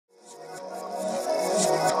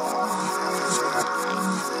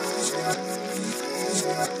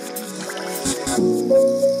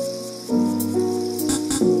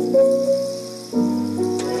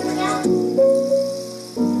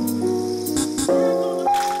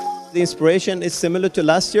The inspiration is similar to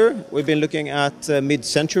last year. We've been looking at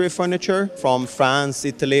mid-century furniture from France,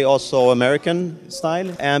 Italy, also American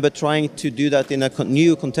style, but trying to do that in a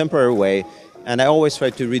new contemporary way. And I always try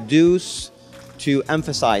to reduce to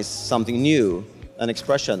emphasize something new, an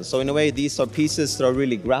expression. So in a way, these are pieces that are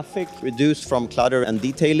really graphic, reduced from clutter and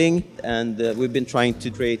detailing. And we've been trying to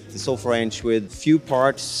create the sofa range with few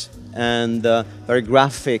parts and very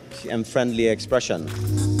graphic and friendly expression.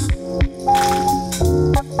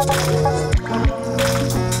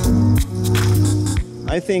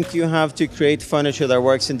 I think you have to create furniture that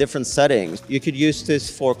works in different settings. You could use this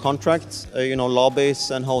for contracts,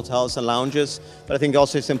 lobbies and hotels and lounges, but I think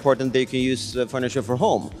also it's important that you can use furniture for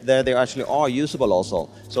home. There they actually are usable also.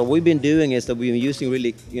 So what we've been doing is that we've been using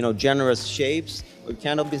really generous shapes. We've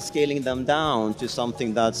kind of been scaling them down to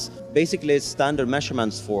something that's basically standard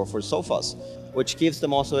measurements for sofas, which gives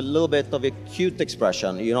them also a little bit of a cute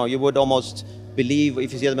expression. You would almost believe,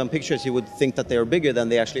 if you see them in pictures, you would think that they are bigger than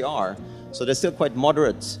they actually are. So they're still quite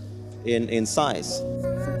moderate in size.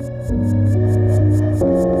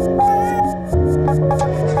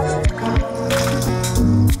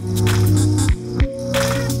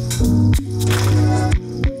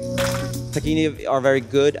 Tacchini are very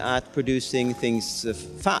good at producing things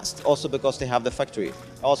fast, also because they have the factory.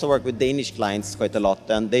 I also work with Danish clients quite a lot,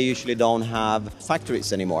 and they usually don't have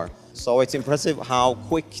factories anymore. So it's impressive how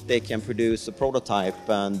quick they can produce a prototype,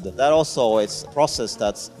 and that also is a process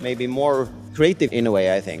that's maybe more creative in a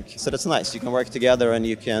way, I think. So that's nice. You can work together, and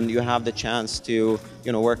you have the chance to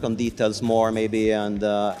work on details more maybe, and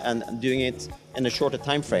doing it in a shorter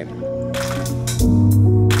time frame.